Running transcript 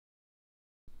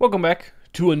Welcome back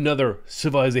to another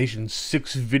Civilization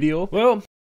 6 video. Well,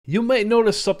 you might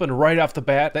notice something right off the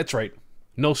bat. That's right,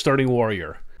 no starting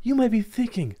warrior. You might be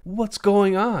thinking, what's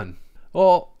going on?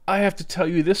 Well, I have to tell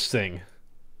you this thing.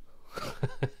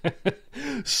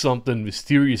 Something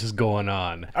mysterious is going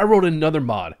on. I wrote another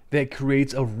mod that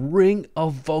creates a ring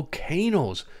of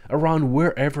volcanoes around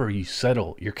wherever you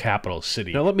settle your capital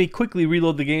city. Now let me quickly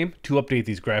reload the game to update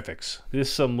these graphics.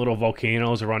 There's some little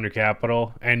volcanoes around your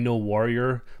capital and no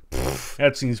warrior. Pfft,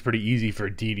 that seems pretty easy for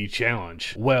a deity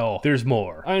challenge. Well, there's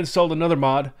more. I installed another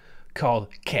mod called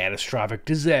Catastrophic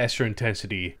Disaster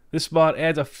Intensity. This mod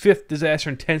adds a 5th disaster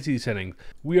intensity setting.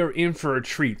 We are in for a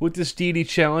treat. With this deity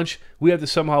challenge, we have to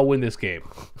somehow win this game.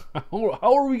 How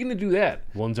are we going to do that?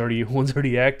 One's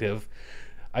already active.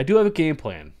 I do have a game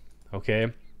plan,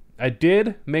 okay? I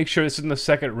did make sure this is in the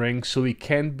 2nd ring so we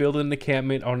can build an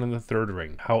encampment on the 3rd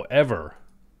ring. However,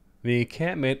 the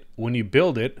encampment, when you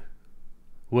build it,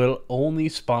 will only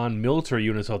spawn military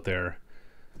units out there.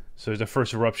 So there's the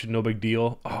first eruption, no big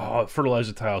deal. Oh,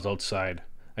 fertilizer tiles outside.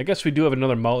 I guess we do have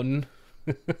another mountain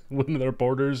within our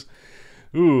borders.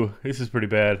 Ooh, this is pretty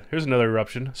bad. Here's another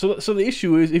eruption. So the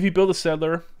issue is, if you build a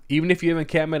settler, even if you have an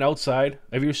encampment outside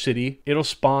of your city, it'll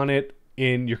spawn it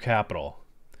in your capital.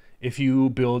 If you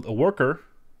build a worker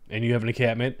and you have an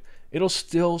encampment, it'll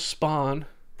still spawn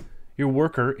your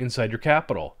worker inside your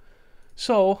capital.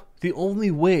 So the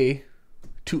only way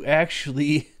to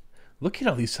actually... Look at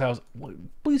all these tiles.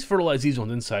 Please fertilize these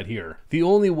ones inside here. The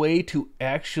only way to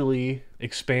actually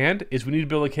expand is we need to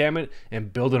build a encampment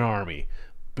and build an army.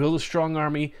 Build a strong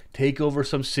army, take over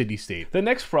some city-state. The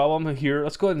next problem here,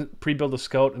 let's go ahead and pre-build a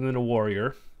scout and then a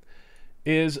warrior,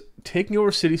 is taking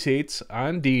over city-states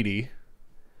on deity.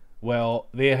 Well,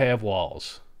 they have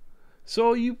walls.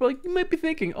 So you might be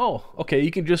thinking, oh, okay, you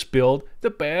can just build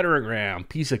the battering ram.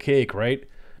 Piece of cake, right?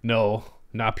 No,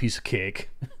 not piece of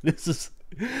cake. This is...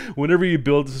 Whenever you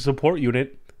build a support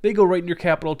unit, they go right in your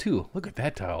capital too. Look at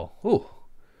that tile. Ooh,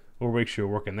 we'll make sure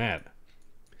we're working that.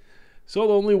 So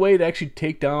the only way to actually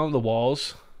take down the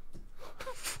walls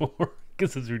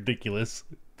this is ridiculous.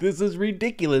 This is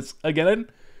ridiculous. Again?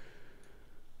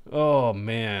 Oh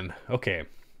man. Okay.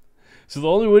 So the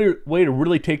only way to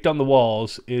really take down the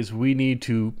walls is we need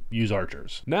to use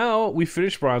archers. Now we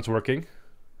finished bronze working.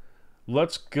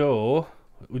 Let's go.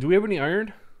 Do we have any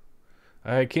iron?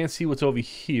 I can't see what's over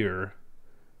here.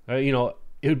 You know,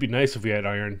 it would be nice if we had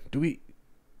iron. Do we?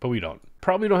 But we don't.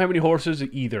 Probably don't have any horses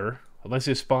either. Unless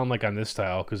they spawn like on this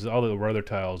tile. Because all the other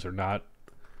tiles are not.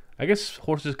 I guess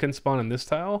horses can spawn on this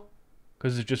tile.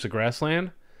 Because it's just a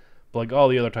grassland. But like all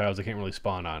the other tiles they can't really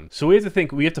spawn on. So we have to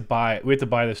think. We have to buy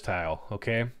this tile.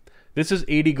 Okay. This is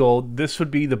 80 gold. This would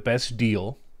be the best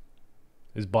deal.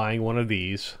 Is buying one of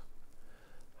these.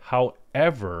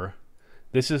 However...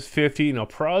 This is 50, and it'll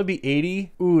probably be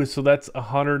 80. Ooh, so that's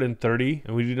 130,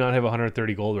 and we do not have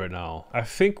 130 gold right now. I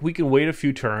think we can wait a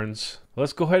few turns.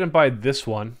 Let's go ahead and buy this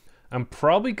one. I'm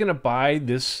probably going to buy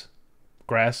this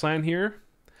grassland here,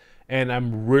 and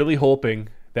I'm really hoping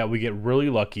that we get really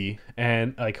lucky,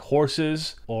 and like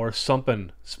horses or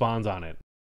something spawns on it.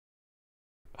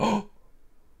 Oh!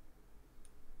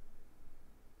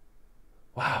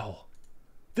 Wow.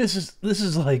 This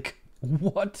is like,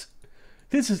 what?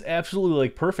 This is absolutely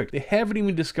like perfect. They haven't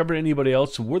even discovered anybody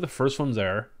else, so we're the first ones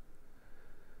there.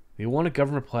 They want a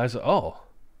government plaza. Oh.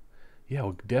 Yeah,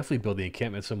 we'll definitely build the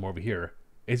encampment somewhere over here.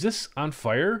 Is this on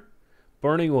fire?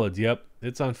 Burning woods. Yep,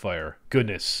 it's on fire.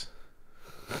 Goodness.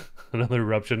 Another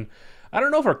eruption. I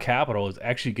don't know if our capital is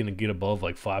actually going to get above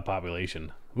like 5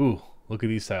 population. Ooh, look at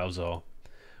these tiles though.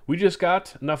 We just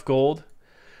got enough gold.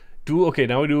 Okay,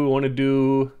 now do we want to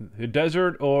do the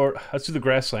desert, or let's do the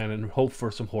grassland and hope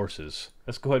for some horses.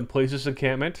 Let's go ahead and place this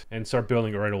encampment and start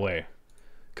building it right away.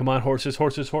 Come on, horses,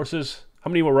 horses, horses. How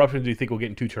many more eruptions do you think we'll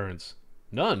get in 2 turns?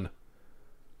 None.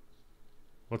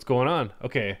 What's going on?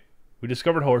 Okay, we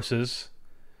discovered horses.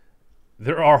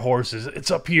 There are horses.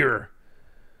 It's up here.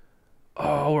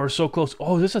 Oh, we're so close.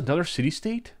 Oh, is this another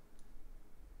city-state?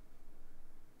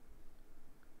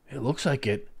 It looks like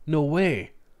it. No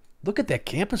way. Look at that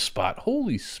campus spot.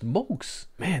 Holy smokes.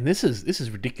 Man, this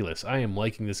is ridiculous. I am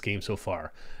liking this game so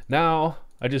far. Now,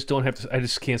 I just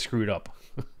can't screw it up.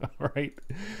 All right.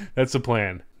 That's the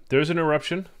plan. There's an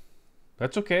eruption.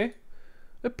 That's okay.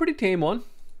 A pretty tame one.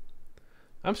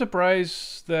 I'm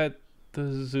surprised that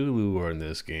the Zulu are in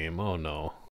this game. Oh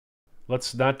no.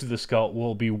 Let's not do the scout.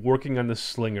 We'll be working on the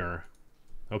slinger.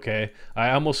 Okay. I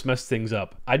almost messed things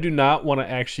up. I do not want to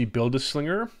actually build a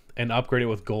slinger and upgrade it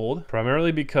with gold,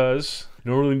 primarily because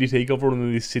normally when you take over one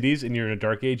of these cities and you're in a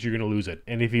dark age, you're going to lose it.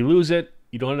 And if you lose it,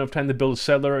 you don't have enough time to build a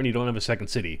settler and you don't have a second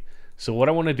city. So what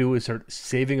I want to do is start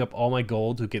saving up all my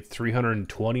gold to get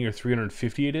 320 or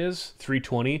 350 it is,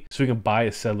 320, so we can buy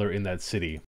a settler in that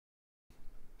city.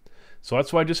 So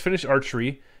that's why I just finished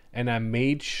archery, and I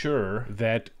made sure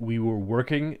that we were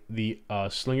working the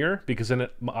slinger, because then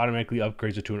it automatically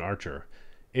upgrades it to an archer.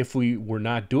 If we were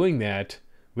not doing that,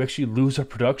 we actually lose our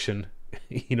production.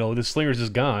 You know, the slinger's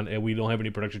just gone, and we don't have any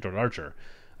production to an archer.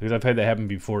 Because I've had that happen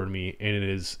before to me, and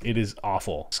it is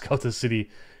awful. Scout the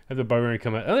city, have the barbarian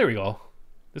come out. Oh, there we go.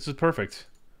 This is perfect.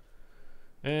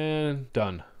 And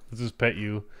done. Let's just pet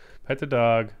you. Pet the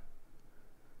dog.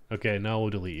 Okay, now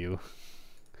we'll delete you.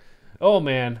 Oh,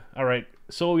 man. All right.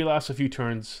 So we lost a few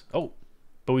turns. Oh,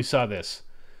 but we saw this.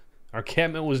 Our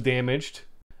encampment was damaged.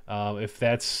 If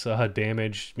that's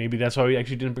damaged, maybe that's why we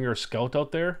actually didn't bring our scout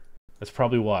out there. That's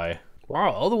probably why.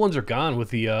 Wow, all the ones are gone with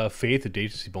the faith and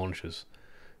agency bonuses.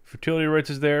 Fertility rates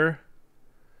is there.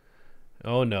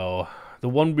 Oh no. The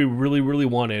one we really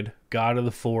wanted, God of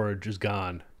the Forge, is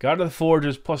gone. God of the Forge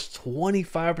is plus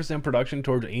 25% production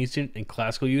towards ancient and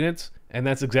classical units. And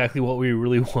that's exactly what we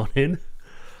really wanted.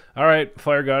 Alright,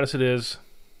 Fire Goddess it is.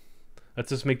 Let's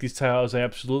just make these tiles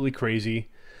absolutely crazy.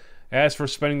 As for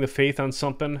spending the faith on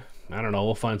something, I don't know,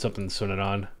 we'll find something to spend it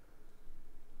on.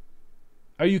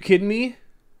 Are you kidding me?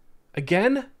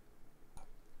 Again?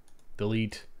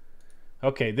 Delete.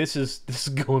 Okay, this is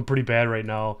going pretty bad right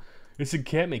now. This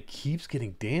encampment keeps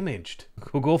getting damaged.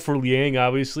 We'll go for Liang,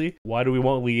 obviously. Why do we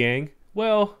want Liang?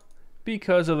 Well,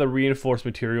 because of the reinforced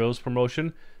materials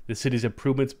promotion, the city's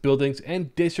improvements, buildings,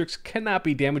 and districts cannot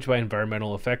be damaged by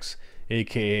environmental effects,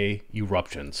 aka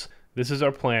eruptions. This is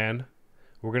our plan.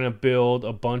 We're going to build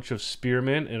a bunch of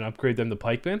spearmen and upgrade them to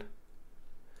pikemen.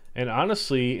 And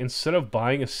honestly, instead of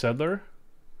buying a settler,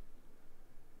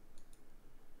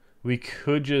 we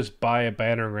could just buy a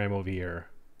bannergram over here.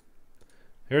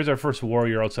 Here's our first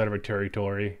warrior outside of our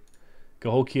territory.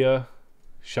 Cahokia,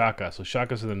 Shaka. So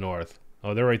Shaka's in the north.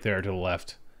 Oh, they're right there to the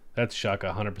left. That's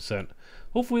Shaka, 100%.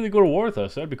 Hopefully they go to war with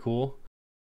us. That'd be cool.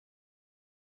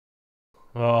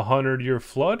 100-year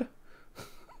flood?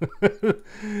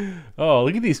 Oh,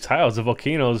 look at these tiles. The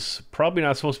volcanoes probably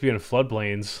not supposed to be in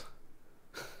floodplains.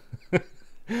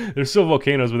 They're still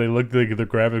volcanoes, but they look like the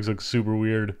graphics look super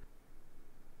weird.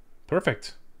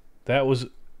 Perfect. That was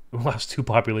last 2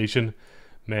 population.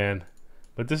 Man.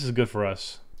 But this is good for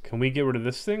us. Can we get rid of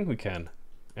this thing? We can.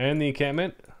 And the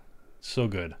encampment? So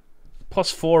good.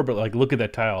 +4, but like look at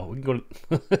that tile. We can go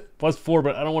to +4,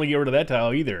 but I don't want to get rid of that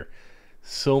tile either.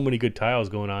 So many good tiles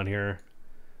going on here.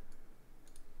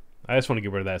 I just want to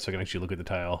get rid of that so I can actually look at the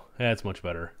tile. That's much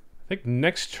better. I think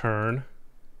next turn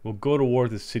we'll go to war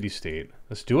with the city-state.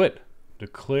 Let's do it.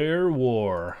 Declare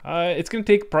war. It's going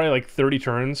to take probably like 30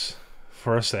 turns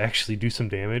for us to actually do some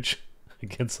damage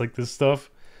against like this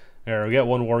stuff. There, we got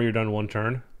one warrior done 1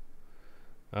 turn.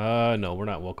 No, we're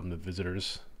not welcome to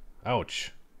visitors.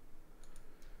 Ouch.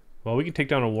 Well, we can take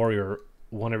down a warrior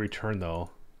 1 every turn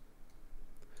though.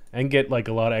 And get like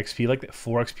a lot of XP, like that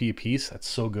 4 XP a piece. That's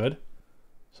so good.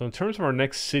 So in terms of our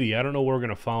next city, I don't know where we're going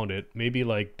to found it. Maybe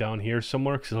like down here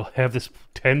somewhere because it'll have this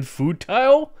 10 food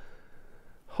tile.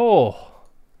 Oh,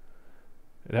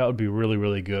 that would be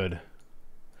really good.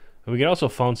 And we can also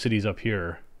found cities up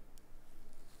here.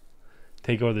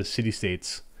 Take over the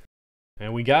city-states.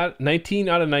 And we got 19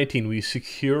 out of 19. We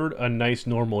secured a nice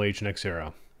normal age next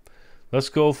era. Let's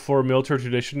go for military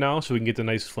tradition now so we can get the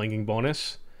nice flanking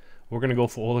bonus. We're going to go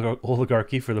for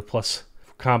oligarchy for the plus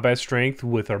combat strength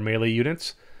with our melee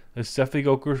units. Let's definitely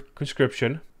go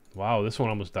conscription. Wow, this one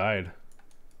almost died.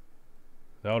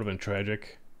 That would have been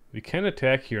tragic. We can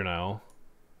attack here now.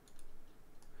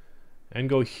 And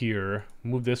go here.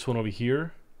 Move this one over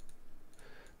here.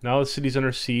 Now the city's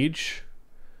under siege.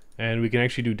 And we can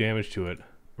actually do damage to it.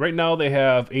 Right now they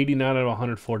have 89 out of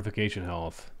 100 fortification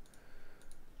health.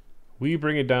 We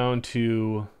bring it down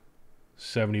to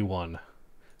 71.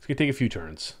 It's going to take a few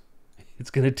turns.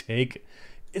 It's going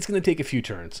to take a few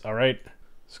turns, all right?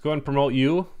 Let's go ahead and promote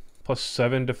you.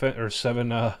 +7 defense or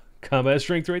 7 combat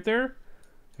strength right there.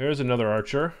 There's another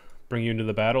archer. Bring you into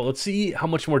the battle. Let's see how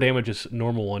much more damage this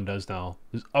normal one does now.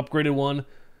 This upgraded one,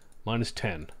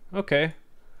 -10. Okay.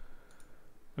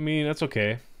 I mean, that's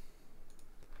okay.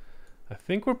 I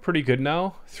think we're pretty good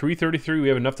now. 333, we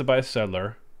have enough to buy a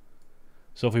settler.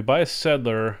 So if we buy a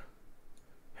settler,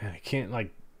 man, I can't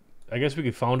like, I guess we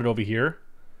could found it over here.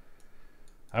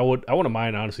 I wouldn't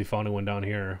mind honestly founding one down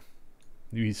here.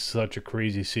 It'd be such a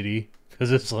crazy city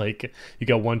because it's like you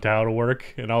got 1 tile to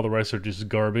work and all the rest are just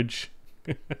garbage.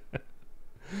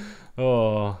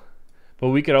 Oh, but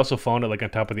we could also found it like on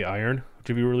top of the iron, which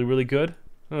would be really good.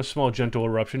 A small gentle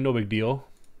eruption, no big deal.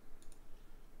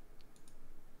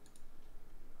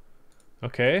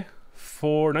 Okay,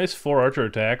 Nice 4 archer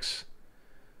attacks.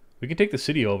 We can take the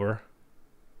city over.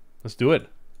 Let's do it.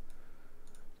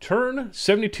 Turn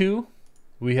 72.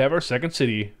 We have our second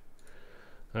city.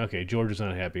 Okay, Georgia's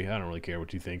not happy. I don't really care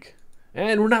what you think.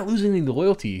 And we're not losing any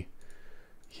loyalty.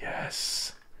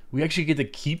 Yes. We actually get to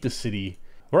keep the city.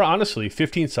 We're honestly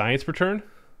 15 science per turn.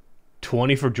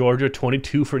 20 for Georgia,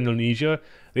 22 for Indonesia.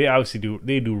 They obviously do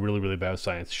really, really bad with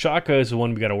science. Shaka is the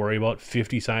one we got to worry about.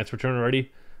 50 science per turn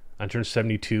already on turn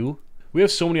 72. We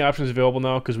have so many options available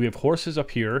now because we have horses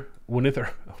up here.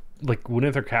 Winither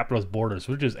capital's borders,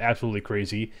 which is absolutely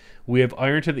crazy. We have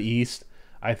iron to the east.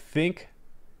 I think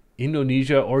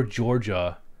Indonesia or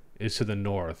Georgia is to the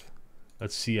north.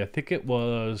 Let's see. I think it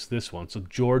was this one. So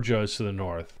Georgia is to the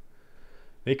north.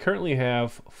 They currently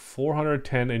have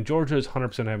 410, and Georgia is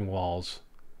 100% having walls,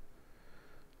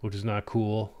 which is not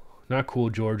cool. Not cool,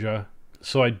 Georgia.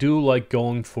 So I do like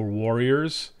going for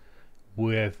warriors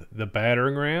with the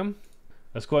battering ram.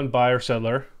 Let's go ahead and buy our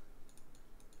settler.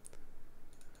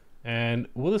 And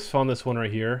we'll just found this one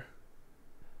right here.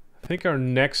 I think our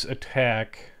next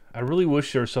attack, I really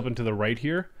wish there was something to the right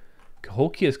here.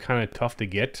 Cahokia is kind of tough to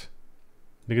get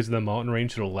because of the mountain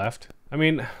range to the left. I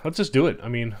mean, let's just do it. I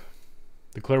mean,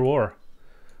 declare war.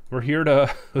 We're here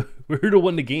to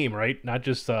win the game, right? Not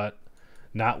just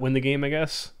not win the game, I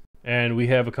guess. And we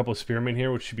have a couple of spearmen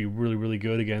here, which should be really, really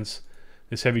good against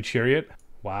this heavy chariot.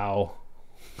 Wow.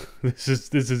 This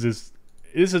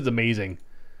is amazing.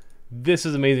 This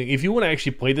is amazing. If you want to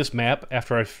actually play this map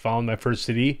after I found my first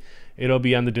city, it'll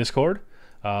be on the Discord.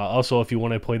 Also, if you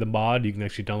want to play the mod, you can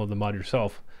actually download the mod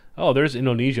yourself. Oh, there's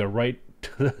Indonesia right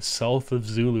to the south of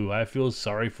Zulu. I feel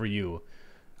sorry for you.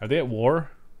 Are they at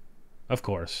war? Of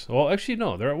course. Well, actually,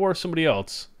 no. They're at war with somebody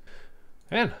else.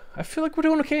 Man, I feel like we're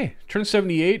doing okay. Turn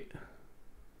 78.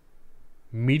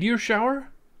 Meteor shower?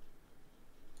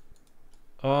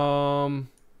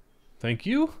 Thank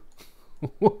you?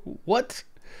 What?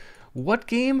 What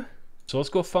game? So let's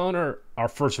go found our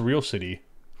first real city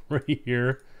right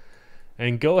here.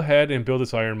 And go ahead and build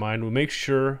this iron mine. We'll make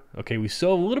sure... Okay, we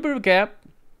still have a little bit of a gap.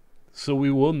 So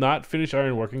we will not finish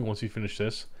iron working once we finish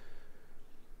this.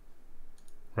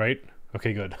 Right?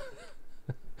 Okay, good.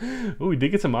 Oh, we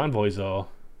did get some envoys, though.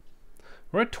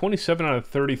 We're at 27 out of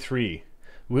 33.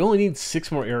 We only need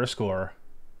 6 more era score.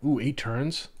 Ooh, 8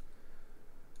 turns.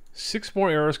 6 more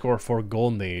era score for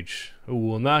Golden Age. Ooh,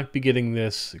 we'll not be getting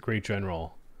this Great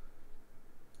General.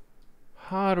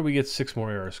 How do we get 6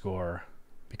 more era score?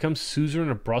 Become suzerain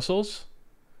of Brussels?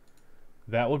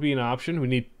 That would be an option. We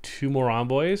need 2 more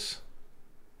envoys.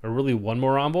 Or really 1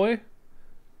 more envoy.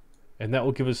 And that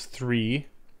will give us 3.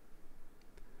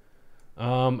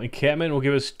 Encampment will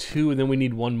give us 2, and then we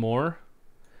need 1 more.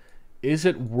 Is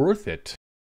it worth it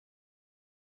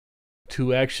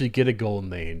to actually get a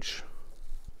Golden Age?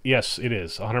 Yes, it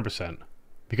is, 100%.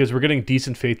 Because we're getting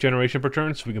decent faith generation per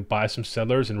turn, so we can buy some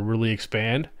settlers and really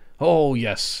expand. Oh,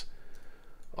 yes.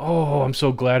 Oh, I'm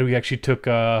so glad we actually took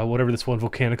whatever this one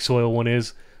volcanic soil one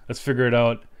is. Let's figure it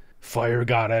out. Fire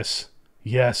goddess.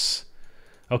 Yes.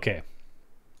 Okay.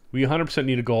 We 100%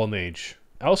 need a Golden Age.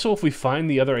 Also, if we find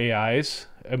the other AIs,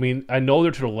 I mean, I know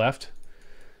they're to the left.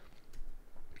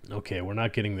 Okay, we're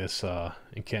not getting this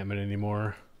encampment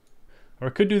anymore. Or I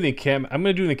could do the encampment. I'm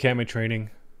going to do the encampment training.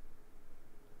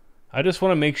 I just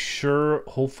want to make sure,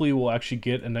 hopefully we'll actually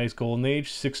get a nice Golden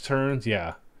Age. 6 turns,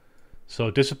 yeah.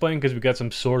 So discipline, because we've got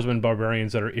some swordsmen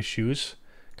barbarians that are issues.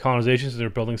 Colonizations,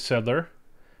 they're building settler.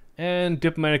 And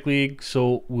diplomatic league,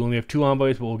 so we only have 2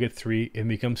 envoys, but we'll get 3 and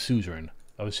become suzerain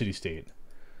of a city-state.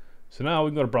 So now we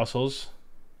can go to Brussels.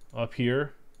 Up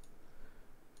here.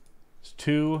 It's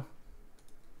 2,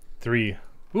 3.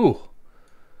 Ooh.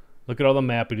 Look at all the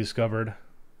map we discovered.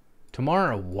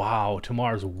 Tamar, wow.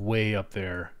 Tamar's way up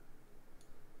there.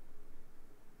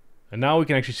 And now we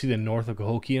can actually see the north of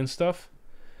Cahokia and stuff.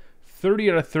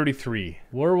 30 out of 33.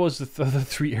 Where was the other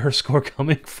 3 air score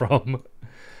coming from?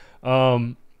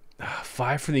 5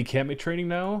 for the encampment training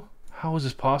now? How is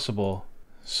this possible?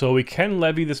 So we can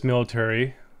levy this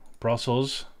military.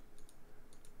 Brussels.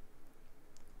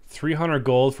 300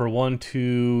 gold for 1,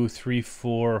 2, 3,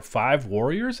 4, 5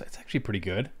 warriors? That's actually pretty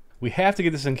good. We have to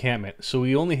get this encampment. So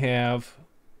we only have...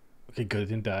 Okay, good, it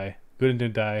didn't die. Good, it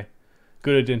didn't die.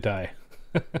 Good, it didn't die.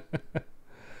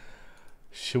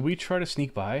 Should we try to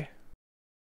sneak by?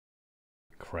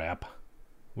 Crap.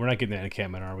 We're not getting that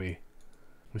encampment, are we?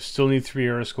 We still need 3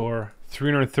 era score.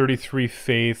 333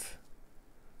 faith.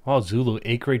 Wow, Zulu,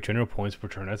 8 great general points per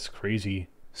turn. That's crazy.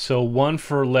 So 1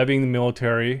 for levying the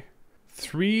military.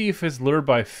 3 if it's lured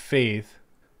by faith.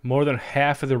 More than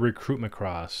half of the recruitment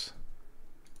cross.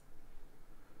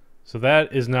 So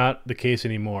that is not the case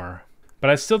anymore. But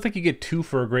I still think you get 2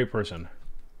 for a great person.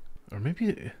 Or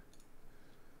maybe...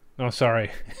 No,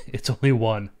 sorry. It's only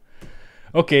 1.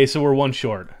 Okay, so we're 1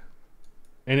 short.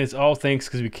 And it's all thanks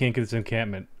because we can't get this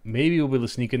encampment. Maybe we'll be able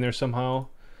to sneak in there somehow.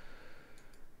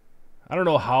 I don't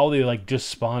know how they like just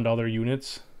spawned all their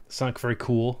units. It's not very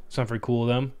cool. It's not very cool of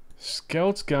them.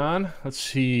 Scouts gone. Let's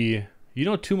see. You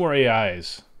know, 2 more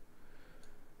AIs.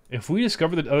 If we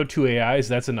discover the other 2 AIs,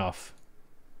 that's enough.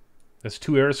 That's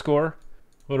 2 air score.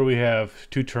 What do we have?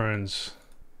 2 turns.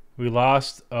 We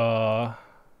lost, no,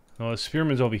 the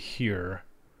spearman's over here.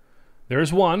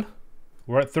 There's 1.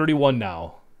 We're at 31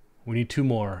 now. We need 2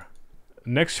 more.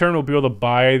 Next turn, we'll be able to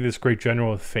buy this great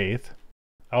general with faith.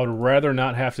 I would rather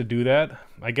not have to do that.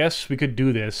 I guess we could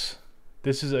do this.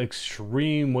 This is an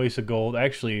extreme waste of gold.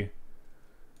 Actually,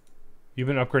 you've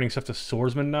been upgrading stuff to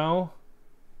swordsman now.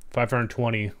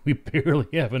 520. We barely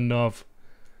have enough.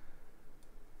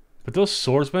 But those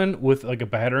swordsmen with like a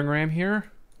battering ram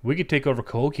here, we could take over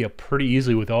Cahokia pretty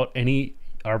easily without any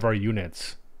of our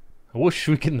units. I wish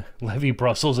we can levy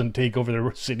Brussels and take over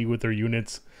their city with their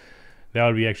units. That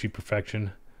would be actually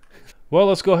perfection. Well,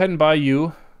 let's go ahead and buy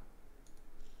you.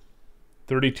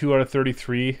 32 out of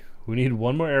 33. We need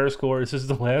 1 more air score. This is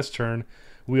the last turn.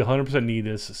 We 100% need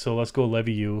this, so let's go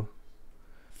levy you.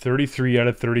 33 out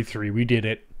of 33. We did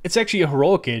it. It's actually a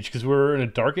heroic age because we're in a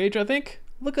dark age, I think.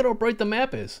 Look at how bright the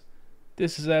map is.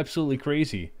 This is absolutely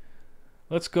crazy.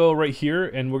 Let's go right here,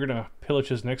 and we're going to pillage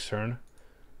this next turn.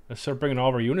 Let's start bringing all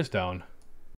of our units down.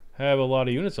 Have a lot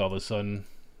of units all of a sudden.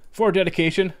 For our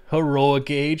dedication, heroic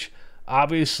age.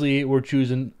 Obviously, we're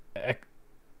choosing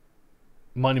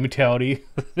monumentality.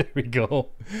 There we go.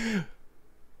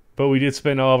 But we did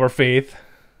spend all of our faith.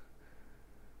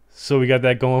 So we got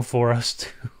that going for us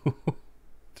too.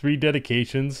 3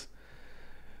 dedications.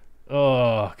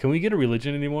 Can we get a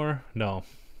religion anymore? No.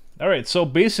 Alright, so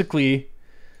basically,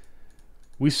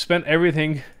 we spent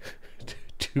everything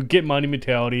to get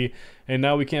monumentality, and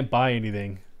now we can't buy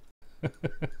anything.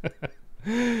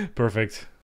 Perfect.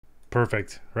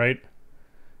 Perfect, right?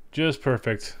 Just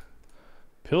perfect.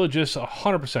 Pillages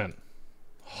 100%.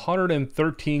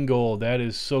 113 gold. That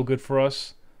is so good for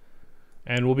us.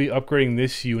 And we'll be upgrading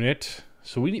this unit.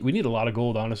 So we need a lot of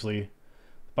gold, honestly.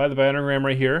 Buy the battering ram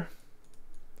right here.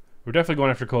 We're definitely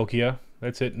going after Cahokia.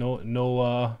 That's it.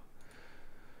 No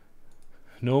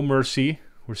mercy.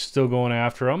 We're still going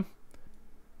after him.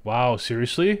 Wow,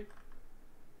 seriously?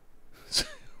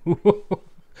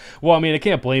 Well, I mean, I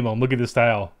can't blame him. Look at this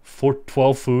tile.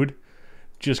 12 food.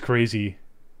 Just crazy.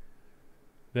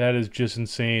 That is just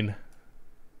insane.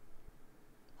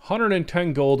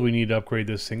 110 gold we need to upgrade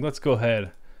this thing. Let's go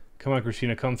ahead. Come on,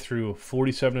 Christina, come through.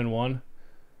 47 and 1.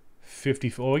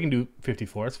 54. Oh, we can do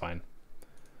 54. That's fine.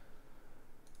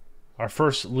 Our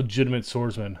first legitimate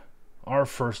swordsman. Our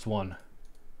first one.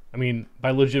 I mean,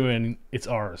 by legitimate, it's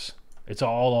ours. It's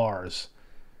all ours.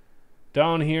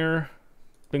 Down here,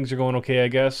 things are going okay, I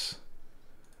guess.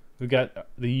 We got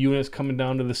the units coming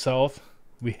down to the south.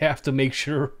 We have to make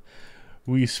sure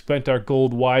we spent our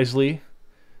gold wisely.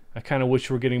 I kind of wish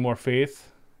we were getting more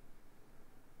faith.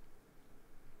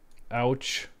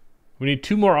 Ouch. We need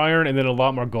 2 more iron and then a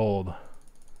lot more gold.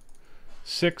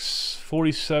 6,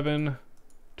 47,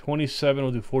 27.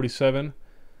 We'll do 47.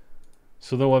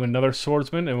 So then we'll have another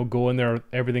swordsman and we'll go in there with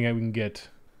everything that we can get.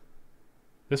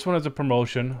 This one has a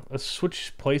promotion. Let's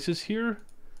switch places here.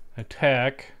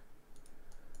 Attack.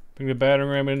 Bring the battering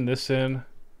ram in, this in. You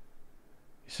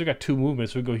still got 2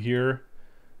 movements. We go here.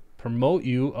 Promote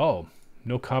you. Oh,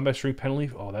 no combat string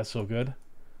penalty. Oh, that's so good.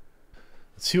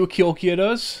 Let's see what Cahokia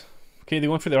does. Okay, they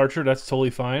went for the archer. That's totally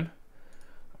fine.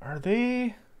 Are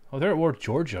they? Oh, they're at war with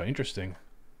Georgia. Interesting.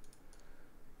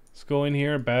 Let's go in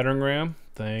here. Battering ram.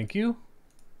 Thank you.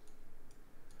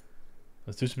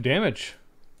 Let's do some damage.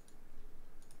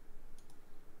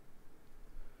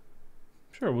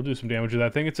 Sure, we'll do some damage to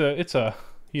that thing. It's a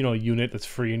unit that's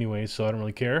free anyway, so I don't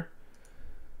really care.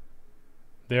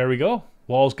 There we go.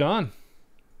 Wall's gone.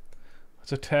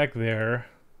 Let's attack there.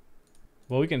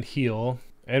 Well, we can heal.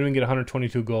 And we can get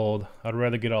 122 gold. I'd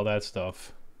rather get all that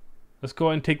stuff. Let's go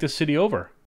ahead and take this city over.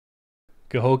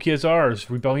 Cahokia is ours.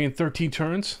 Rebellion 13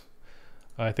 turns.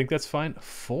 I think that's fine.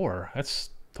 4. That's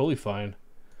totally fine.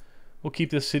 We'll keep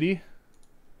this city.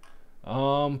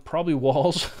 Probably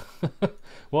walls.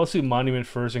 Well, let's do monument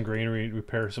first and granary,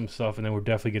 repair some stuff, and then we're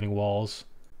definitely getting walls.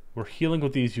 We're healing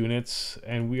with these units,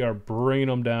 and we are bringing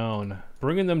them down.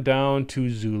 Bringing them down to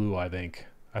Zulu, I think.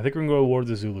 I think we're going to go to war with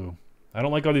the Zulu. I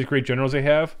don't like all these great generals they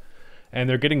have, and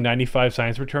they're getting 95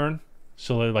 science return,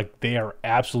 so they are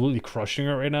absolutely crushing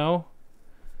it right now.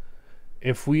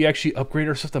 If we actually upgrade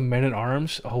ourselves to men at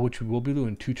arms, which we will be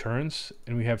doing 2 turns,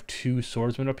 and we have 2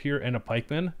 swordsmen up here and a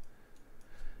pikeman,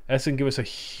 that's going to give us a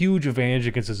huge advantage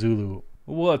against the Zulu.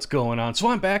 What's going on? So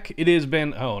I'm back. It has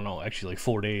been, oh no, actually like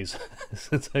 4 days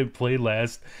since I played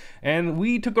last. And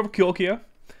we took over Cahokia,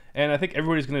 and I think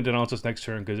everybody's going to denounce us next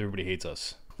turn because everybody hates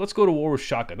us. Let's go to war with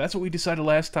Shaka. That's what we decided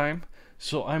last time.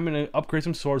 So I'm going to upgrade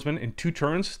some swordsmen in 2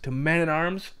 turns to men at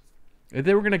arms. And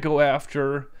then we're going to go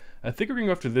after, I think we're going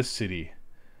to go after this city.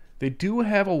 They do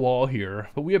have a wall here,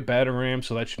 but we have battering rams,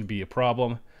 so that shouldn't be a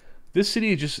problem. This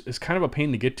city is kind of a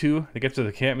pain to get to. They get to the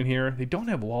encampment here. They don't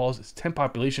have walls. It's 10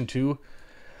 population too.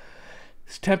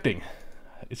 It's tempting.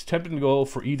 It's tempting to go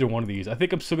for either one of these. I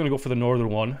think I'm still going to go for the northern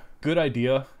one. Good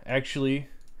idea. Actually,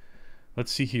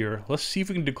 let's see here. Let's see if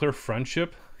we can declare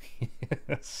friendship.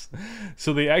 Yes.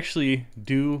 So they actually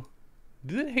do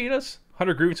they hate us?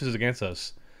 100 grievances against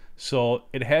us. So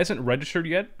it hasn't registered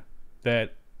yet,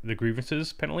 that the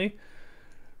grievances penalty.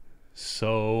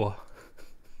 So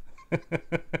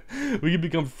we can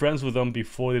become friends with them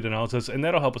before they denounce us, and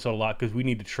that'll help us out a lot because we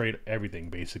need to trade everything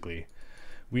basically.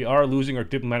 We are losing our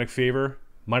diplomatic favor,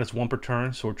 -1 per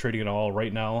turn, so we're trading it all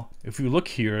right now. If we look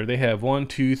here, they have 1,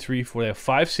 2, 3, 4, they have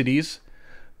 5 cities,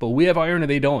 but we have iron and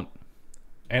they don't.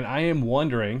 And I am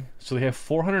wondering, so they have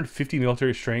 450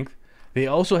 military strength. They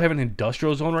also have an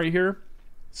industrial zone right here,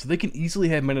 so they can easily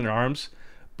have men at arms,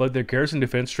 but their garrison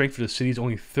defense strength for the city is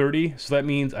only 30, so that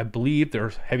means I believe their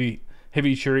heavy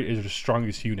chariot is their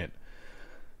strongest unit.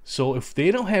 So if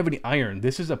they don't have any iron,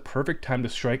 this is a perfect time to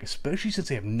strike, especially since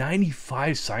they have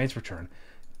 95 science per turn.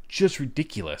 Just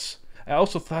ridiculous. I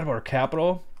also thought about our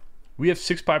capital. We have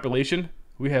 6 population.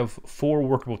 We have 4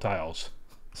 workable tiles.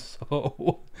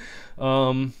 So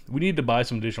we need to buy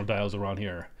some additional tiles around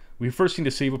here. We first need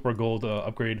to save up our gold to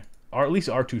upgrade at least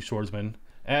our 2 swordsmen.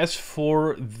 As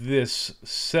for this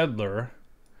settler,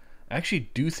 I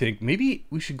actually do think maybe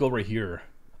we should go right here.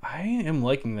 I am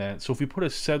liking that. So if we put a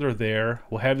settler there,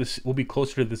 we'll have this. We'll be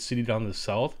closer to the city down to the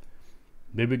south.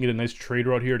 Maybe we can get a nice trade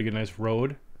route here to get a nice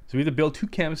road. So we have to build 2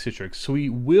 campus districts. So we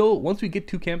will, once we get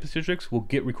 2 campus districts, we'll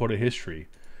get recorded history.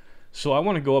 So I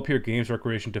want to go up here, games,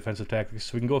 recreation, defensive tactics,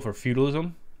 so we can go for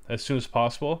feudalism as soon as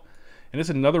possible. And that's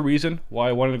another reason why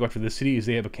I wanted to go after this city is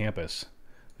they have a campus.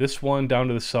 This one down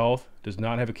to the south does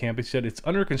not have a campus yet. It's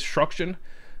under construction.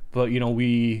 But, you know,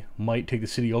 we might take the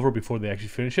city over before they actually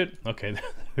finish it. Okay,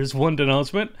 there's one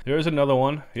denouncement. There's another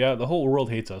one. Yeah, the whole world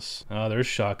hates us. There's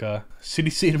Shaka.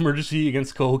 City-state emergency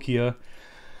against Cahokia.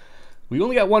 We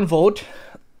only got 1 vote.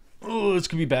 Oh, this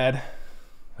could be bad.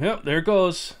 Yep, there it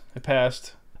goes. It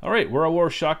passed. All right, we're at war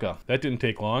with Shaka. That didn't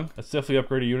take long. Let's definitely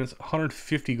upgrade units.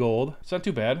 150 gold. It's not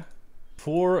too bad.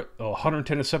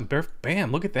 110 to 7.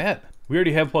 Bam, look at that. We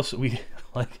already have plus...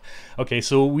 Okay,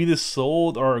 so we just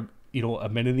sold our...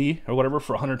 amenity or whatever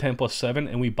for 110 plus 7,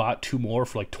 and we bought 2 more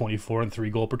for like 24 and 3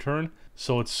 gold per turn.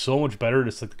 So it's so much better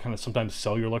to kind of sometimes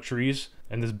sell your luxuries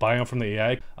and just buy them from the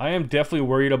AI. I am definitely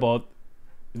worried about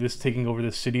this taking over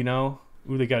this city now.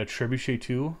 Ooh, they got a trebuchet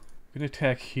too. I'm gonna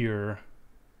attack here.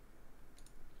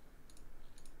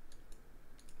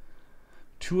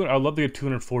 I'd love to get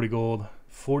 240 gold,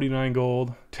 49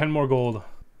 gold, 10 more gold.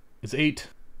 It's 8,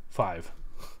 5.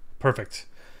 Perfect.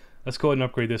 Let's go ahead and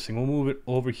upgrade this thing. We'll move it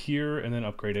over here and then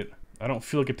upgrade it. I don't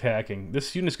feel like attacking.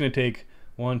 This unit's going to take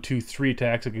 1, 2, 3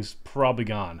 attacks. Like it's probably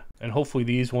gone. And hopefully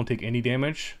these won't take any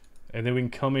damage. And then we can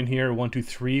come in here, 1, 2,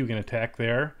 3. We can attack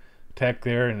there,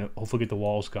 and hopefully get the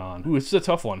walls gone. Ooh, this is a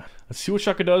tough one. Let's see what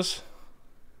Shaka does.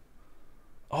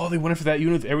 Oh, they went in for that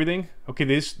unit with everything? Okay,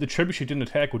 the trebuchet didn't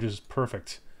attack, which is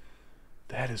perfect.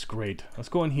 That is great. Let's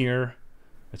go in here.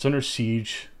 It's under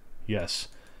siege. Yes.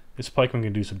 This pikeman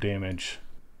can do some damage.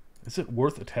 Is it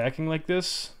worth attacking like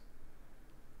this?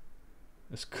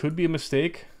 This could be a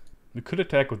mistake. We could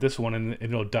attack with this one and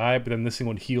it'll die, but then this thing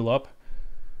would heal up.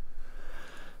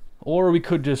 Or we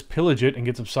could just pillage it and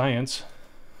get some science.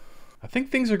 I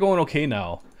think things are going okay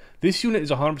now. This unit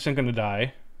is 100% going to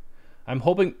die. I'm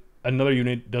hoping another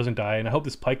unit doesn't die, and I hope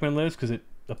this pikeman lives, because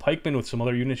the pikeman with some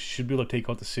other units should be able to take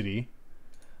out the city.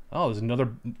 Oh, there's another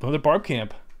barb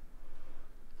camp.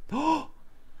 Oh,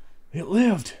 it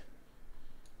lived.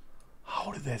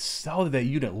 How did that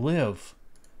unit live?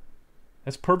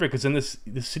 That's perfect, because then this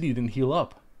city didn't heal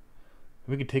up.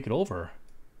 We can take it over.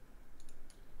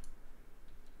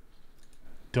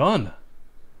 Done.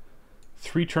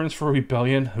 3 turns for a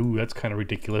rebellion. Ooh, that's kind of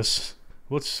ridiculous.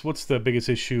 What's the biggest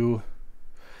issue?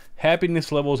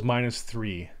 Happiness level is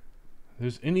 -3.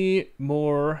 There's any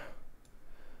more?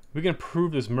 We can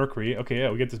improve this mercury. Okay, yeah,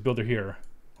 we get this builder here.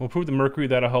 We'll improve the mercury.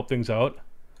 That'll help things out.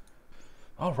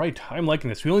 All right, I'm liking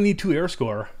this. We only need 2 air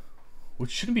score,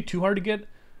 which shouldn't be too hard to get.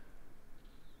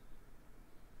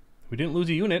 We didn't lose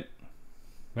a unit.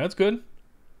 That's good.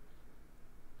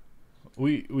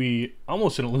 We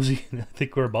almost didn't lose a unit. I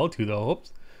think we're about to, though.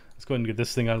 Oops. Let's go ahead and get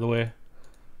this thing out of the way.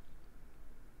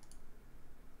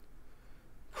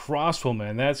 Crossbow,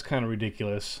 man. That's kind of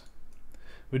ridiculous.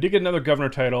 We did get another governor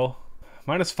title.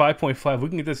 Minus 5.5. We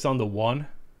can get this down to 1.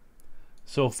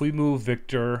 So if we move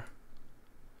Victor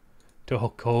to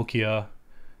Cahokia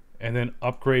and then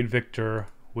upgrade Victor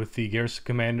with the garrison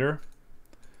commander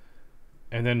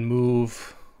and then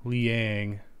move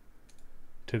Liang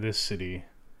to this city,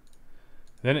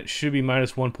 then it should be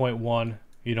minus 1.1,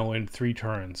 you know, in 3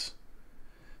 turns,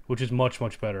 which is much,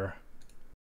 much better.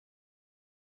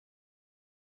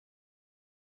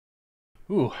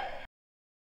 Ooh.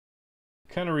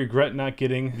 Kind of regret not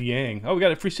getting Liang. Oh, we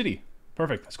got a free city.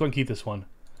 Perfect. Let's go ahead and keep this one.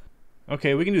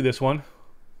 Okay, we can do this one.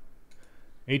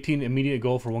 18 immediate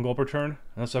gold for 1 gold per turn.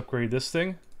 Let's upgrade this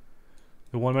thing.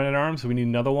 The 1 man at arms. We need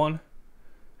another one.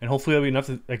 And hopefully that'll be enough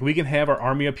to, like, we can have our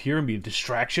army up here and be a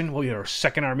distraction. We'll get our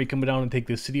second army coming down and take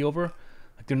this city over.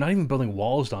 Like, they're not even building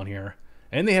walls down here.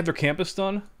 And they have their campus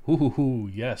done. Ooh,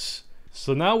 yes.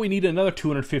 So now we need another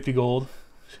 250 gold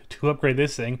to upgrade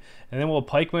this thing. And then we'll have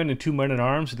pikemen and 2 men at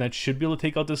arms. And that should be able to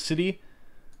take out this city.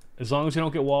 As long as we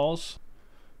don't get walls.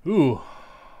 Ooh.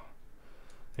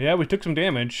 Yeah, we took some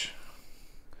damage.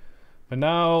 But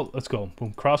now, let's go.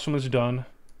 Boom, crossroom is done.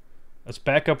 Let's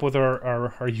back up with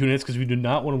our units, because we do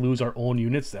not want to lose our own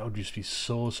units. That would just be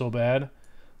so bad.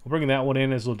 We'll bring that one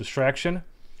in as a little distraction.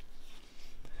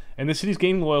 And the city's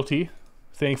gaining loyalty,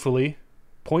 thankfully.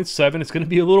 0.7. It's going to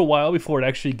be a little while before it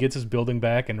actually gets its building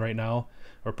back, and right now,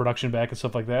 or production back and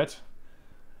stuff like that.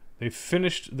 They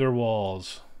finished their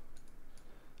walls.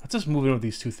 Let's just move in with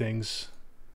these 2 things.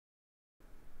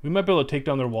 We might be able to take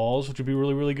down their walls, which would be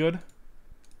really, really good.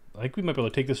 I think we might be able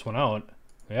to take this one out.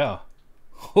 Yeah.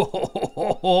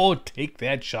 Oh, take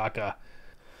that, Shaka.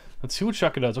 Let's see what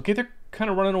Shaka does. Okay, they're kind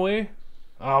of running away.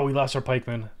 Oh, we lost our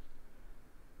pikemen.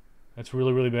 That's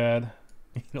really, really bad.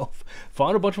 You know,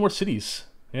 found a bunch more cities.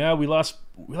 Yeah, we lost.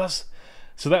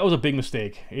 So that was a big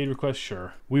mistake. Aid request,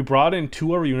 sure. We brought in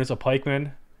 2 other units, a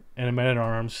pikeman and a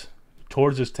man-at-arms,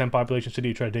 towards this 10 population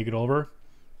city to try to take it over.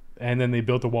 And then they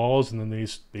built the walls, and then they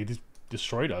just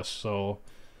destroyed us. So,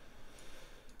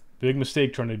 big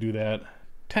mistake trying to do that.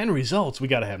 10 results. We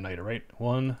gotta have NIDA, right?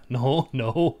 1.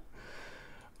 No.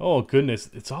 Oh, goodness.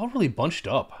 It's all really bunched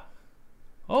up.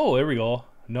 Oh, there we go.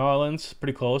 No islands.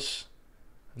 Pretty close.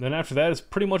 And then after that, it's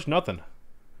pretty much nothing.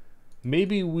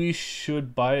 Maybe we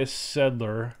should buy a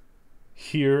settler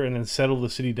here and then settle the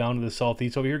city down to the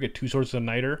southeast over here. Get 2 sources of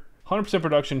niter. 100%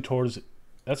 production towards...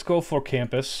 Let's go for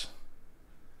campus.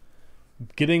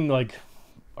 Getting, like,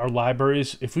 our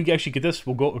libraries. If we actually get this,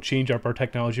 we'll change up our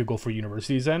technology. We'll go for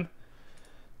universities then.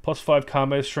 +5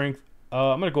 combat strength.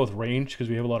 I'm going to go with range because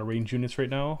we have a lot of range units right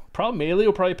now. Probably melee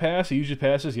will probably pass. It usually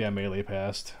passes. Yeah, melee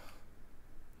passed.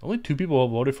 Only 2 people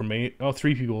voted for melee. Oh,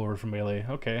 3 people voted for melee.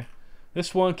 Okay.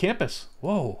 This one, campus.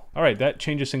 Whoa. All right, that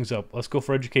changes things up. Let's go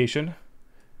for education.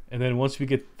 And then once we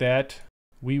get that,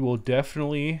 we will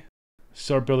definitely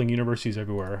start building universities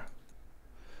everywhere.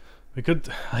 We could,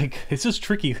 like, it's just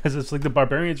tricky because it's like the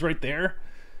barbarians right there.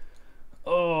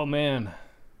 Oh, man.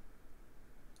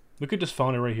 We could just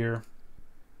found it right here.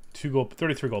 2 gold,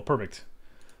 33 gold, perfect.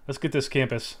 Let's get this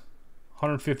campus.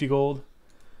 150 gold.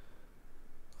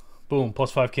 Boom,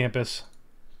 +5 campus.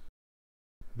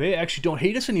 They actually don't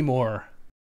hate us anymore.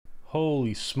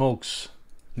 Holy smokes.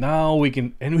 Now we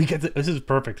can, and we get this is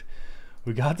perfect.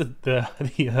 We got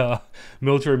the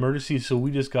military emergency, so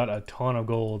we just got a ton of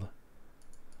gold.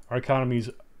 Our economy's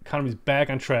back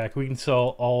on track. We can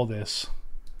sell all this.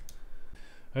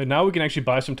 And now we can actually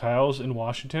buy some tiles in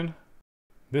Washington.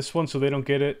 This one so they don't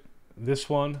get it. This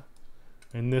one.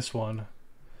 And this one.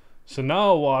 So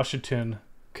now Washington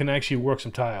can actually work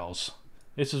some tiles.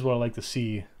 This is what I like to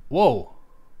see. Whoa.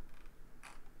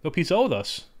 They'll peace out with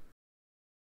us.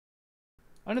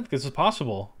 I didn't think this was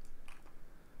possible.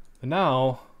 And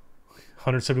now,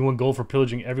 171 gold for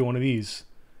pillaging every one of these.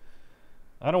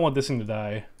 I don't want this thing to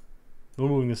die. We're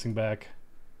moving this thing back.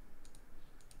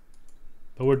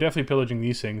 But we're definitely pillaging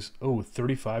these things. Oh,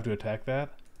 35 to attack that?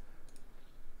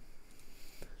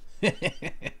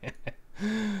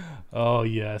 Oh,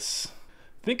 yes.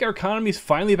 I think our economy's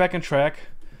finally back on track.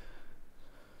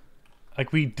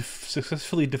 Like, we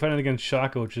successfully defended against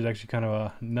Shaka, which is actually kind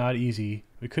of not easy.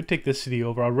 We could take this city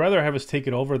over. I'd rather have us take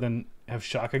it over than have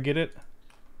Shaka get it.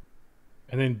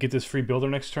 And then get this free builder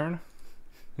next turn.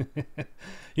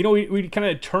 You know, we kind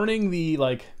of turning the,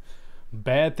 like,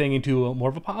 bad thing into more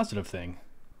of a positive thing.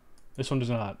 This one does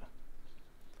not.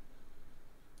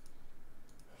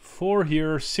 4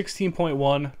 here,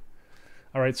 16.1.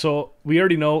 Alright, so we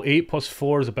already know 8 plus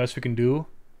 4 is the best we can do.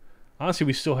 Honestly,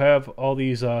 we still have all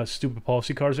these stupid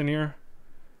policy cards in here.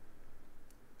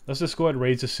 Let's just go ahead and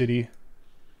raise the city.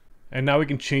 And now we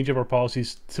can change up our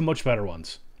policies to much better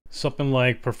ones. Something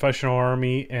like professional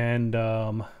army and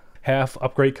half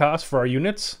upgrade costs for our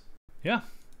units. Yeah.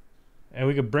 And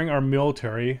we could bring our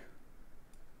military.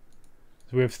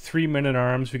 So we have 3 men at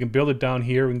arms. We can build it down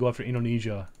here. We can go after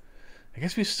Indonesia. I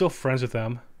guess we're still friends with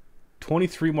them.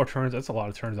 23 more turns. That's a lot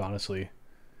of turns, honestly.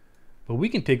 But we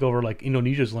can take over like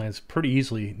Indonesia's lands pretty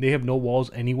easily. They have no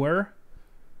walls anywhere.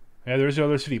 Yeah, there's the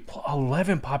other city.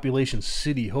 11 population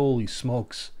city. Holy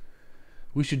smokes.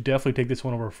 We should definitely take this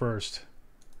one over first.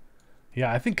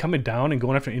 Yeah, I think coming down and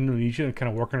going after Indonesia and kind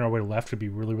of working our way left would be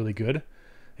really, really good.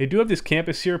 They do have this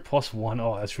campus here, +1.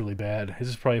 Oh, that's really bad. This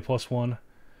is probably +1.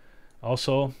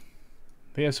 Also,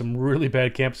 they have some really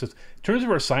bad campuses. In terms of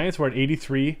our science, we're at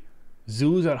 83.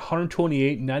 Zulu's at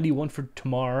 128, 91 for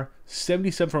Tamar,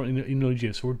 77 for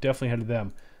Indonesia, so we're definitely ahead of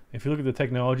them. If you look at the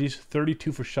technologies,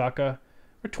 32 for Shaka.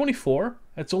 We're 24.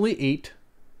 That's only 8.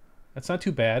 That's not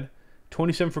too bad.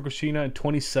 27 for Christina and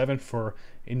 27 for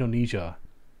Indonesia.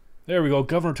 There we go,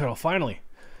 governor title, finally.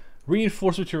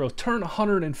 Reinforced materials, turn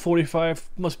 145,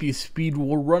 must be a speed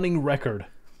running record.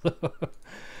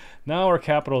 Now our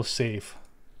capital is safe.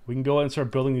 We can go ahead and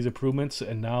start building these improvements,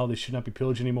 and now they should not be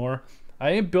pillaged anymore.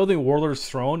 I am building Warlord's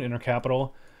Throne in our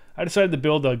capital. I decided to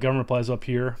build a government plaza up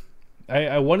here.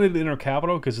 I wanted it in our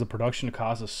capital because the production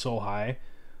cost is so high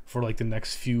for like the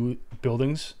next few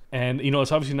buildings. And you know,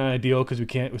 it's obviously not ideal because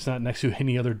it's not next to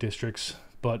any other districts,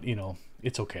 but you know,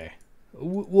 it's okay.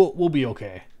 We'll be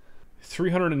okay.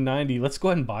 390. Let's go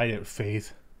ahead and buy it,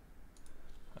 Faith.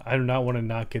 I do not want to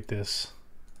not get this.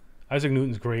 Isaac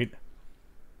Newton's great.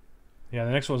 Yeah,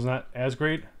 the next one's not as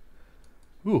great.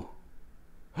 Ooh.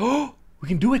 Oh, we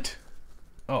can do it.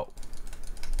 Oh.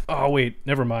 Oh, wait.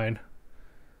 Never mind.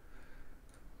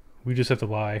 We just have to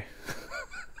lie.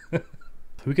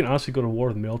 We can honestly go to war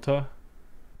with Milta.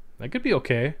 That could be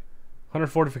okay. 100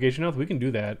 fortification health. We can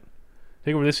do that.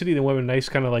 Take over this city, then we have a nice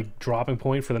kind of like dropping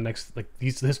point for the next, like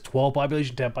this 12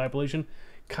 population, 10 population.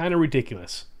 Kind of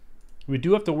ridiculous. We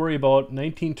do have to worry about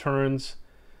 19 turns.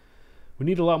 We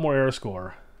need a lot more air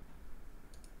score.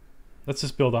 Let's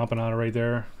just build Ampanana right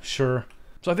there. Sure.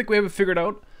 So I think we have it figured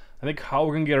out. I think how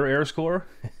we're going to get our air score.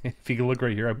 If you can look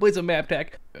right here. I blaze a map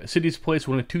tech. Cities placed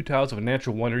within 2 tiles of a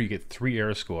natural wonder, you get 3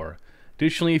 air score.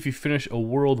 Additionally, if you finish a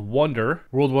world wonder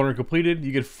completed,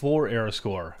 you get 4 air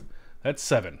score. That's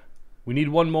 7. We need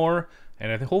 1 more,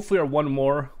 and I think hopefully our 1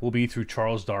 more will be through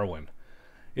Charles Darwin.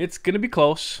 It's going to be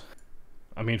close.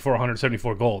 I mean, for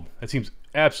 174 gold. That seems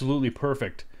absolutely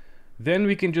perfect. Then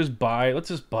we can just buy, let's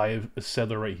just buy a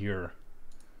settler right here.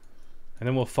 And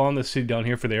then we'll found this city down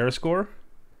here for the air score.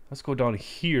 Let's go down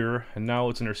here, and now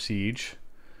it's under siege.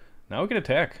 Now we can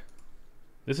attack.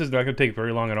 This is not going to take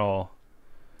very long at all.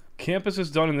 Campus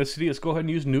is done in this city. Let's go ahead and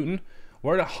use Newton.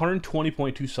 We're at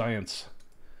 120.2 science.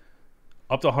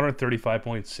 Up to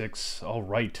 135.6. All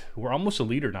right. We're almost a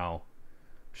leader now.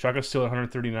 Shaka's still at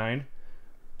 139.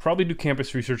 Probably do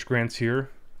campus research grants here.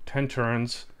 10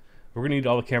 turns. We're going to need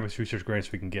all the campus research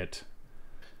grants we can get.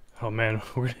 Oh man,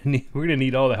 we're gonna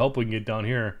need all the help we can get down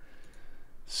here.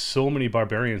 So many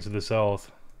barbarians in the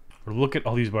south. Look at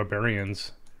all these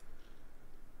barbarians.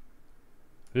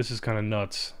 This is kind of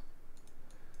nuts.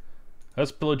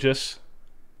 Let's pillage this.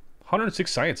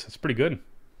 106 science. That's pretty good.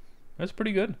 That's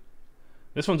pretty good.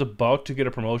 This one's about to get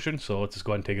a promotion, so let's just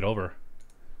go ahead and take it over.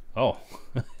 Oh.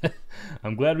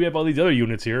 I'm glad we have all these other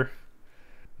units here.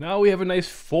 Now we have a nice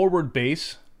forward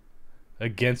base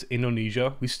against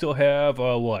Indonesia. We still have,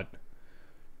 what?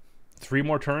 3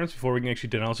 more turns before we can actually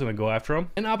denounce them and go after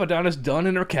them. And Abaddon done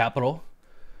in our capital.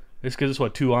 This gives us,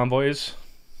 what, 2 envoys?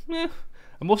 I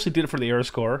mostly did it for the air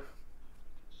score.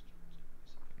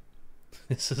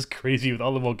 This is crazy with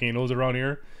all the volcanoes around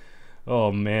here.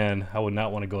 Oh, man. I would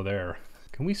not want to go there.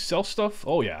 Can we sell stuff?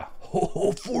 Oh, yeah.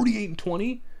 Oh, 48 and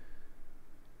 20?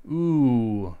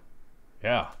 Ooh.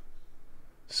 Yeah.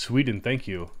 Sweden, thank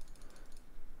you.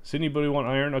 Does anybody want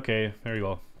iron? Okay, there you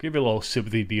go. Give you a little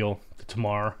sympathy deal to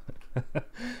Tamar.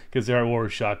 Because they're at war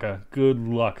with Shaka. Good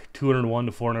luck. 201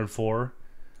 to 404.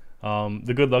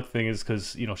 The good luck thing is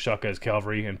because, you know, Shaka has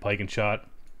cavalry and pike and shot.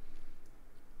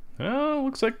 Oh,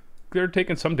 looks like they're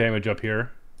taking some damage up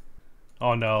here.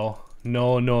 Oh, no.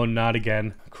 No, no, not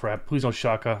again. Crap. Please don't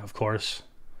Shaka, of course.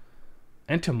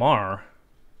 And Tamar.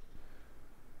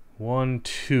 1,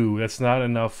 2. That's not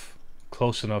enough.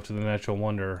 Close enough to the natural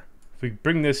wonder. If we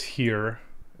bring this here,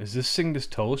 is this thing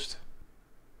just toast?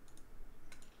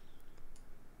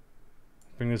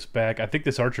 Bring this back. I think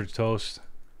this archer's toast.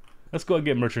 Let's go and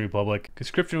get Merchant Republic.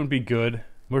 Conscription would be good.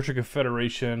 Merchant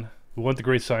Confederation. We want the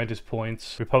Great Scientist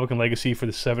points. Republican Legacy for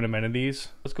the 7 amenities.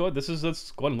 Let's go ahead.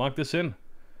 Let's go ahead and lock this in.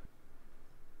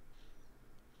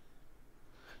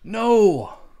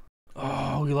 No!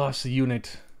 Oh, we lost the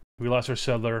unit. We lost our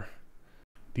settler.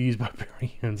 These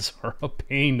barbarians are a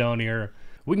pain down here.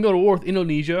 We can go to war with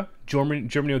Indonesia. Germany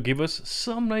will give us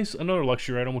another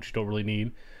luxury item, which you don't really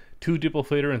need. 2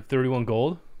 Diplofater and 31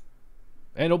 gold.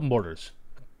 And open borders.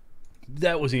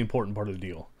 That was the important part of the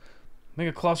deal.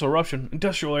 Mega Colossal Eruption.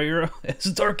 Industrial Era. It's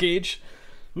Dark Age.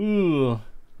 Ooh.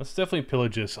 Let's definitely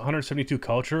pillage this. 172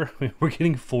 culture. We're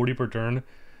getting 40 per turn.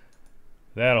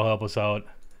 That'll help us out.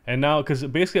 And now, because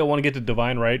basically I want to get to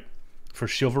Divine Right for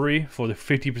Chivalry for the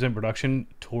 50% production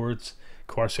towards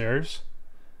Corsairs.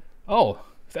 Oh,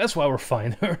 that's why we're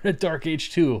fine. They're in a Dark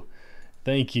Age 2.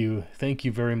 Thank you. Thank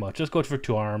you very much. Let's go for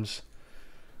 2 arms.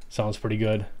 Sounds pretty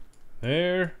good.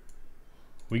 There.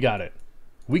 We got it.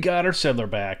 We got our settler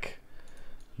back.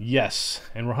 Yes.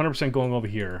 And we're 100% going over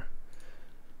here.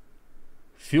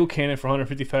 Fuel cannon for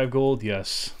 155 gold.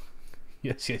 Yes.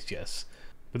 Yes, yes, yes.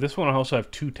 But this one I also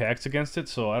have 2 attacks against it,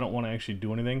 so I don't want to actually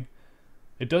do anything.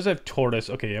 It does have tortoise.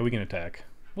 Okay, yeah, we can attack.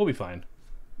 We'll be fine.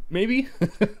 Maybe?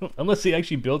 Unless they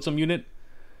actually build some unit.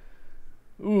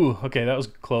 Ooh, okay, that was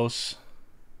close.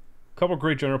 Couple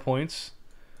great general points.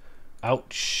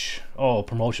 Ouch. Oh,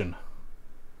 promotion.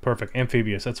 Perfect.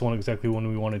 Amphibious. That's exactly one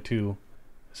we wanted to.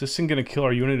 Is this thing going to kill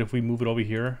our unit if we move it over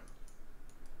here?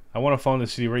 I want to found the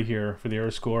city right here for the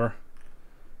air score.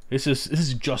 This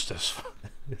is justice.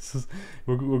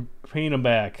 We're paying them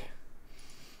back.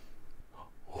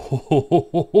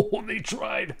 Oh, they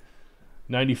tried.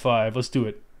 95. Let's do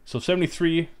it. So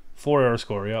 73, 4 air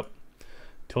score. Yep.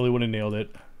 Totally would have nailed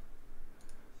it.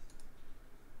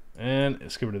 And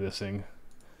let's get rid of this thing.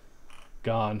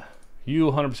 Gone.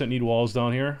 You 100% need walls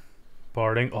down here.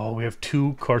 Barding. Oh, we have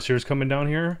 2 Corsairs coming down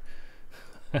here.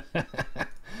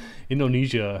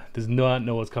 Indonesia does not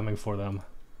know what's coming for them.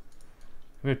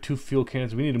 We have 2 field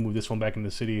cannons. We need to move this one back into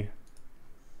the city.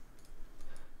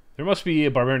 There must be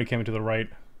a barbarian coming to the right.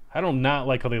 I do not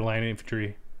like how they line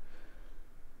infantry.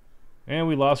 And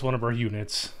we lost one of our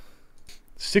units.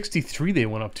 63 they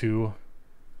went up to.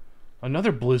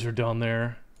 Another blizzard down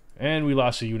there. And we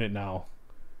lost a unit now.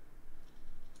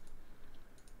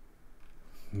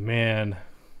 Man.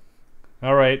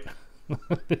 Alright.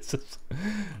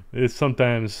 It's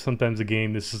sometimes a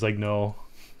game this is like no.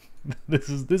 This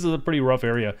is a pretty rough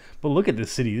area. But look at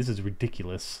this city. This is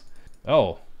ridiculous.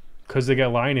 Oh. Because they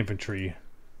got line infantry.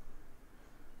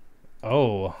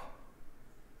 Oh.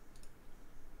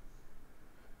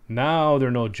 Now they're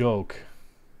no joke.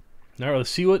 Alright, let's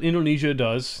see what Indonesia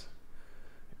does.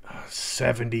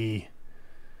 70.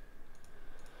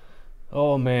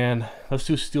 Oh man. Let's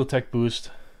do Steel Tech Boost.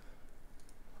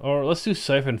 Or let's do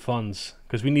Siphon Funds.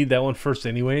 Because we need that one first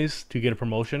anyways to get a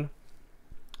promotion.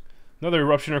 Another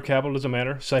eruption or capital, doesn't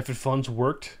matter. Siphon Funds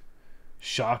worked.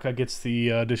 Shaka gets the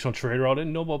additional trade route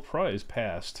and Nobel Prize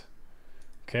passed.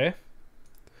 Okay.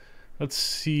 Let's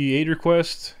see. Aid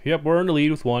request. Yep, we're in the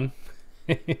lead with 1.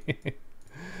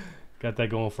 Got that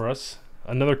going for us.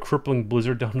 Another crippling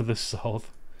blizzard down to the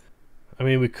south. I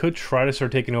mean, we could try to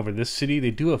start taking over this city.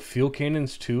 They do have field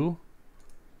cannons too.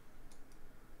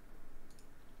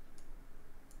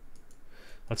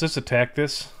 Let's just attack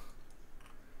this.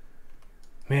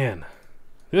 Man,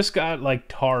 this got like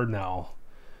tarred now.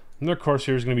 Another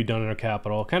Corsair is going to be done in our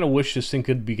capital. I kind of wish this thing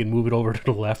we could move it over to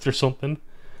the left or something.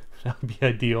 That would be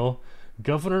ideal.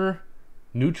 Governor,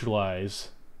 neutralize.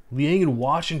 Liang in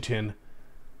Washington.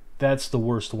 That's the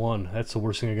worst one. That's the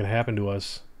worst thing that could happen to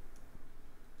us.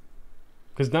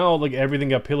 Because now, like, everything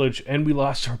got pillaged, and we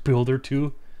lost our builder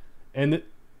too. And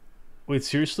wait,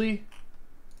 seriously?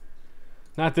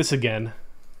 Not this again.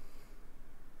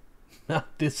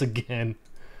 Not this again.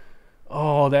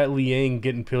 Oh, that Liang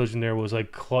getting pillaged in there was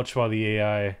like clutch by the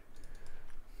AI.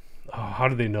 Oh, how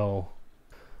did they know?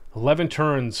 11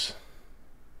 turns.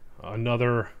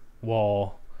 Another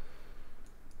wall.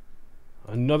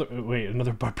 Another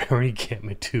barbarian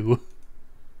encampment too.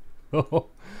 Oh,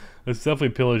 let's definitely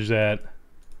pillage that.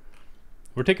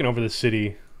 We're taking over the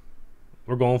city.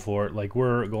 We're going for it. Like,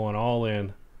 we're going all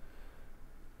in.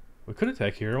 We could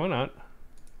attack here. Why not?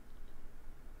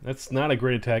 That's not a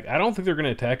great attack. I don't think they're going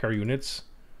to attack our units.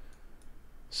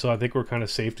 So I think we're kind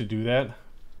of safe to do that.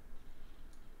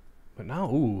 But now,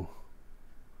 ooh.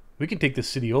 We can take this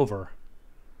city over.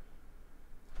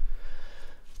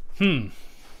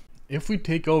 If we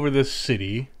take over this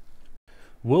city,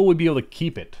 will we be able to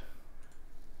keep it?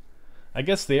 I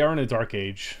guess they are in a dark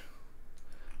age.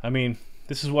 I mean,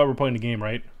 this is why we're playing the game,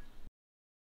 right?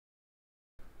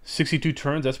 62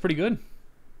 turns, that's pretty good.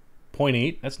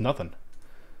 0.8, that's nothing.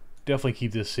 Definitely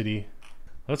keep this city.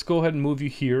 Let's go ahead and move you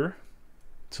here.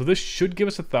 So this should give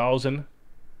us 1,000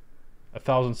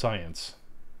 science.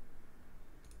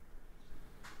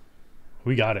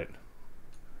 We got it.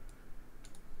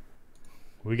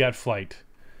 We got flight.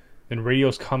 Then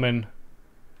radio's coming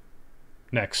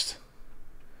next.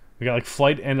 We got like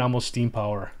flight and almost steam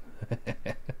power.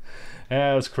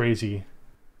 That was crazy.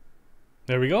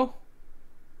 There we go.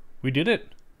 We did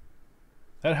it.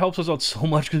 That helps us out so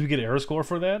much because we get air score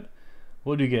for that.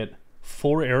 What do you get?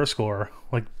 4 air score.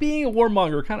 Like, being a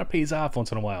warmonger kind of pays off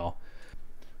once in a while.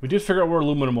 We did figure out where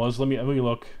aluminum was. Let me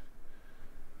look.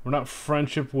 We're not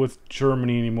friendship with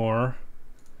Germany anymore.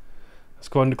 Let's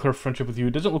go ahead and declare friendship with you.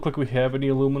 It doesn't look like we have any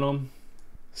aluminum.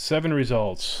 7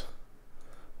 results.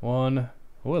 1.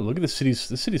 Oh, look at the cities.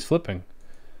 The city's flipping.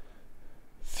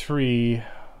 3,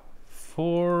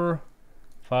 4,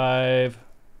 5.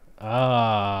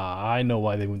 Ah, I know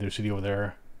why they moved their city over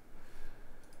there.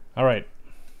 All right.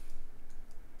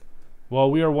 Well,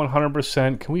 we are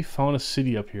 100%. Can we found a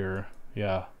city up here?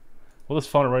 Yeah. Well, let's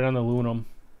found it right on the aluminum.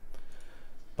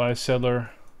 Buy a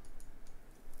settler.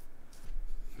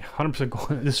 100%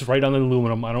 going. This is right on the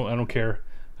aluminum. I don't care.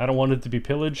 I don't want it to be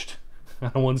pillaged. I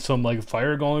don't want some like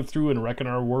fire going through and wrecking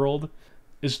our world.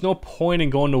 There's no point in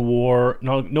going to war.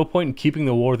 No point in keeping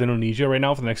the war with Indonesia right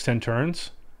now for the next 10 turns.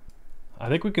 I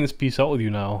think we can just peace out with you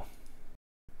now.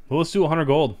 Well, let's do 100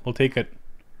 gold. We'll take it.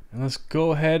 And let's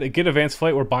go ahead and get advanced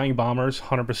flight. We're buying bombers.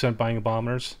 100% buying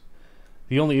bombers.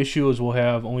 The only issue is we'll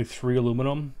have only 3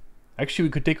 aluminum. Actually,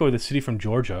 we could take over the city from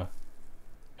Georgia.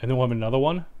 And then we'll have another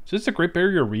one. So this is a Great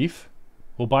Barrier Reef.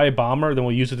 We'll buy a bomber, then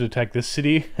we'll use it to attack this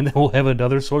city, and then we'll have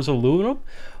another source of aluminum.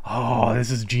 Oh, this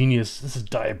is genius. This is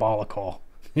diabolical.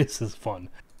 This is fun.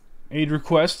 Aid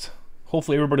request.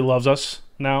 Hopefully everybody loves us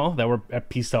now that we're at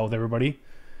peace out with everybody.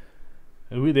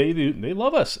 They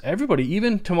love us. Everybody,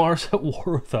 even Tamar's at war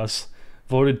with us,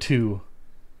 voted 2.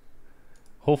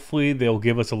 Hopefully they'll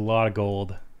give us a lot of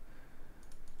gold.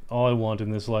 All I want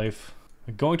in this life.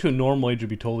 Going to a normal age would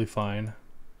be totally fine.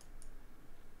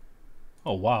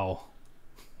 Oh, wow.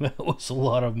 That was a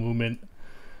lot of movement.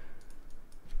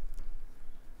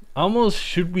 Almost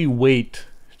should we wait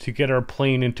to get our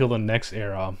plane until the next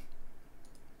era?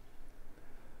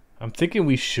 I'm thinking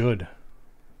we should.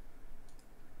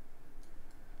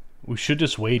 We should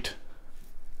just wait.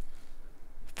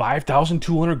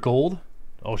 5,200 gold?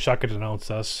 Oh, Shaka denounced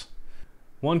us.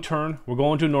 1 turn. We're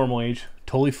going to normal age.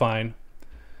 Totally fine.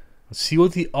 Let's see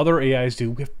what the other AIs do.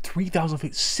 We have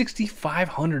 3,000,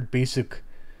 6,500 basic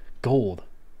gold.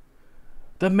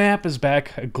 The map is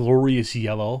back a glorious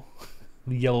yellow.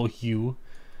 The yellow hue.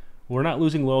 We're not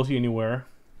losing loyalty anywhere.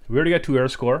 We already got 2 air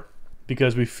score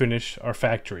because we finished our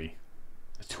factory.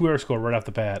 2 air score right off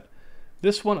the bat.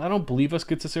 This one, I don't believe us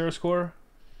gets this air score.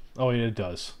 Oh, yeah, it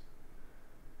does.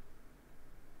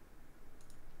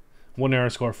 1 air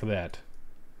score for that.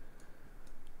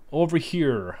 Over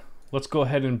here, let's go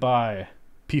ahead and buy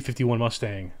P-51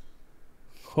 Mustang.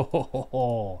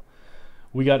 Oh,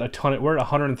 we got a ton. We're at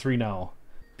 103 now.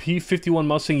 P-51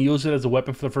 Mustang, use it as a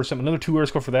weapon for the first time. Another 2 air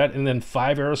score for that, and then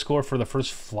 5 air score for the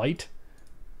first flight.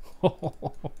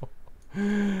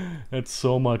 That's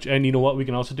so much. And you know what we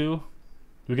can also do?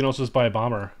 We can also just buy a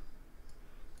bomber.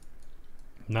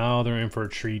 Now they're in for a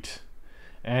treat.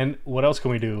 And what else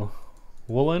can we do?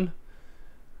 Woolen.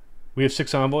 We have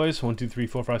 6 envoys. 1, 2, 3,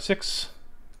 4, 5, 6.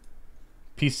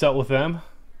 Peace out with them.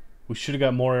 We should have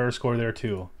got more air score there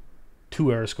too.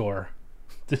 2 air score.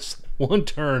 This 1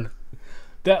 turn.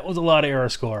 That was a lot of air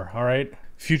score, alright?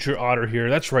 Future Otter here.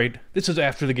 That's right. This is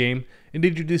after the game. And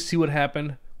did you just see what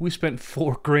happened? We spent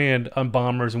 4 grand on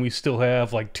bombers and we still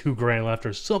have like 2 grand left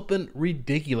or something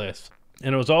ridiculous.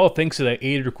 And it was all thanks to that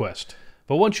aid request.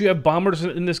 But once you have bombers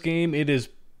in this game, it is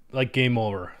like game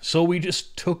over. So we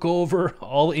just took over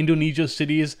all Indonesia's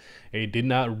cities. It did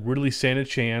not really stand a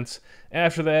chance.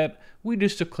 After that, we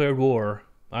just declared war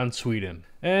on Sweden.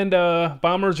 And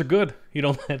bombers are good. You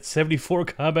know, that 74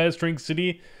 combat strength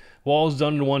city, wall's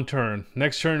done in 1 turn.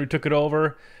 Next turn we took it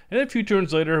over, and then a few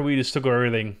turns later we just took over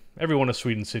everything, every one of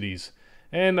Sweden's cities.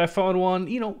 And I found one,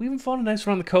 you know, we even found a nice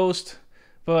one on the coast,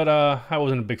 but I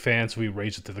wasn't a big fan, so we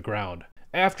razed it to the ground.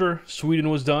 After Sweden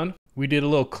was done, we did a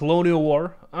little colonial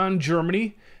war on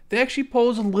Germany. They actually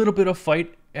posed a little bit of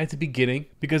fight at the beginning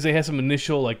because they had some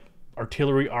initial like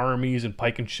artillery armies and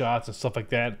pike and shots and stuff like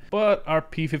that. But our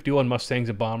P-51 Mustangs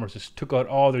and bombers just took out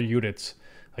all their units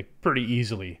like pretty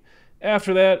easily.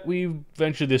 After that, we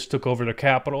eventually just took over the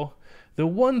capital. The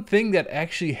one thing that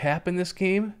actually happened this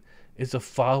game is the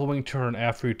following turn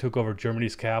after we took over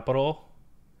Germany's capital,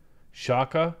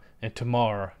 Shaka and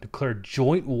Tamar declared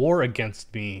joint war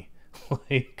against me.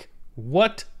 Like,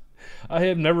 what? I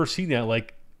have never seen that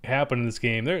like happen in this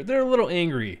game. They're a little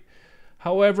angry.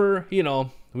 However, you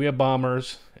know, we have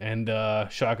bombers, and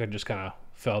Shaka just kind of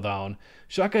fell down.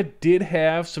 Shaka did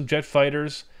have some jet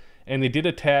fighters, and they did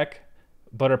attack,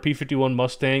 but our P-51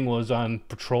 Mustang was on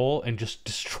patrol and just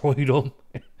destroyed them.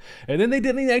 And then they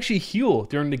didn't actually heal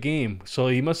during the game, so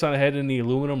he must not have had any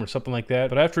aluminum or something like that.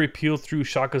 But after he peeled through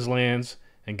Shaka's lands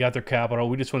and got their capital,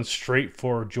 we just went straight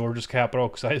for Georgia's capital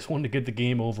because I just wanted to get the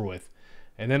game over with.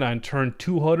 And then on turn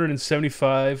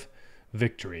 275,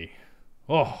 victory.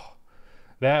 Oh,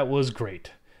 that was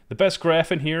great. The best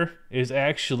graph in here is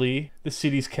actually the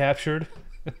city's captured.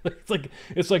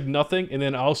 it's like nothing, and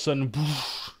then all of a sudden,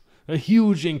 a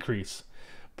huge increase.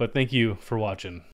 But thank you for watching.